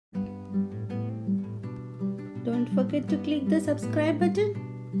don't forget to click the subscribe button.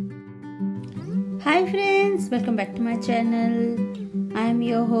 Hi friends, welcome back to my channel. I am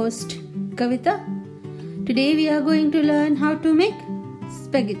your host Kavita. Today we are going to learn how to make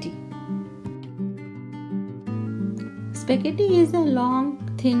spaghetti. Spaghetti is a long,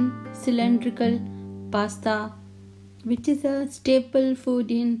 thin, cylindrical pasta which is a staple food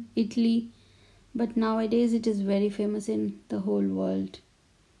in Italy, but nowadays it is very famous in the whole world.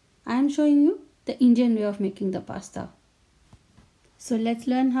 I am showing you the Indian way of making the pasta. So let's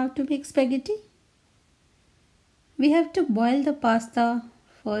learn how to make spaghetti. We have to boil the pasta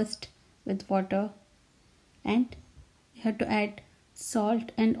first with water, and you have to add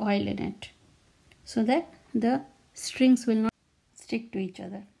salt and oil in it so that the strings will not stick to each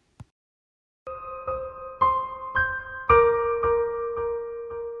other.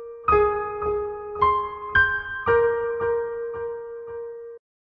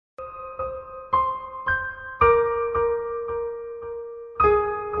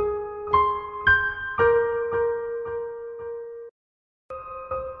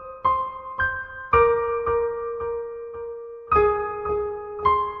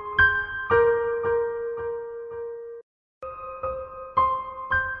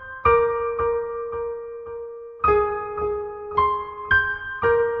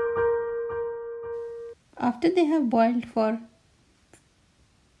 After they have boiled for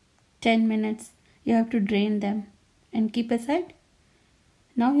 10 minutes, you have to drain them and keep aside.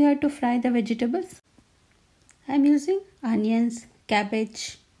 Now you have to fry the vegetables. I am using onions,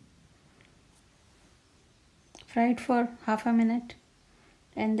 cabbage. Fry it for half a minute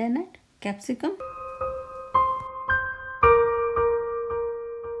and then add capsicum.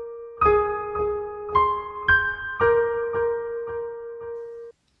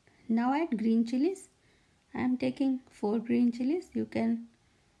 Now add green chilies. I am taking 4 green chilies. You can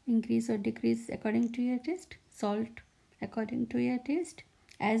increase or decrease according to your taste. Salt according to your taste.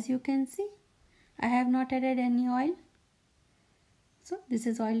 As you can see, I have not added any oil. So this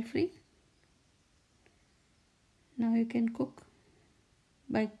is oil free. Now you can cook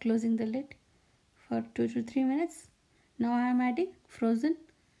by closing the lid for 2 to 3 minutes. Now I am adding frozen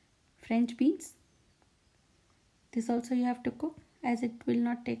French beans. This also you have to cook as it will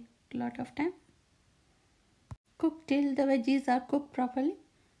not take a lot of time. Cook till the veggies are cooked properly.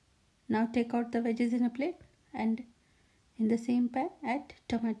 Now take out the veggies in a plate and in the same pan add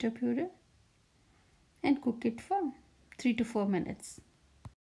tomato puree and cook it for 3 to 4 minutes.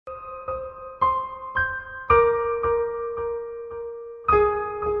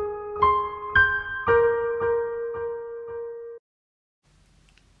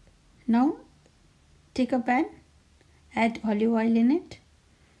 Now take a pan, add olive oil in it.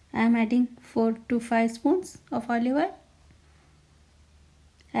 I am adding 4 to 5 spoons of olive oil.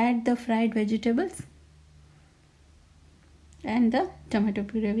 Add the fried vegetables and the tomato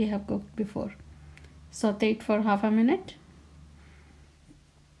puree we have cooked before. Saute it for half a minute.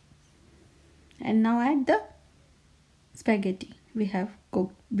 And now add the spaghetti we have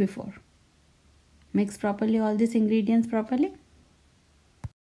cooked before. Mix properly all these ingredients properly.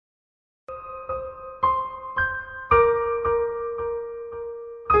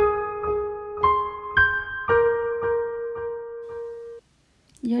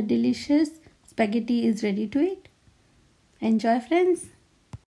 Your delicious spaghetti is ready to eat. Enjoy, friends.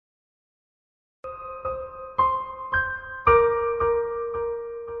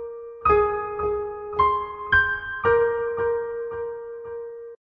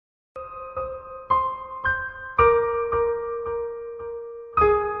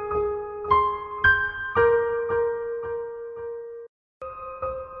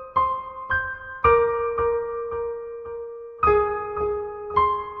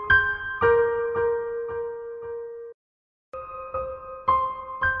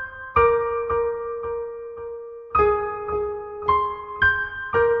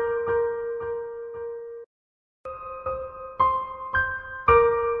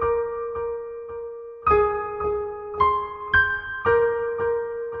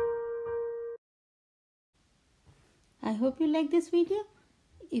 I hope you like this video.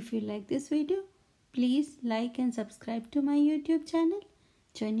 If you like this video, please like and subscribe to my YouTube channel,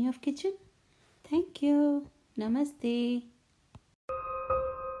 Journey of Kitchen. Thank you. Namaste.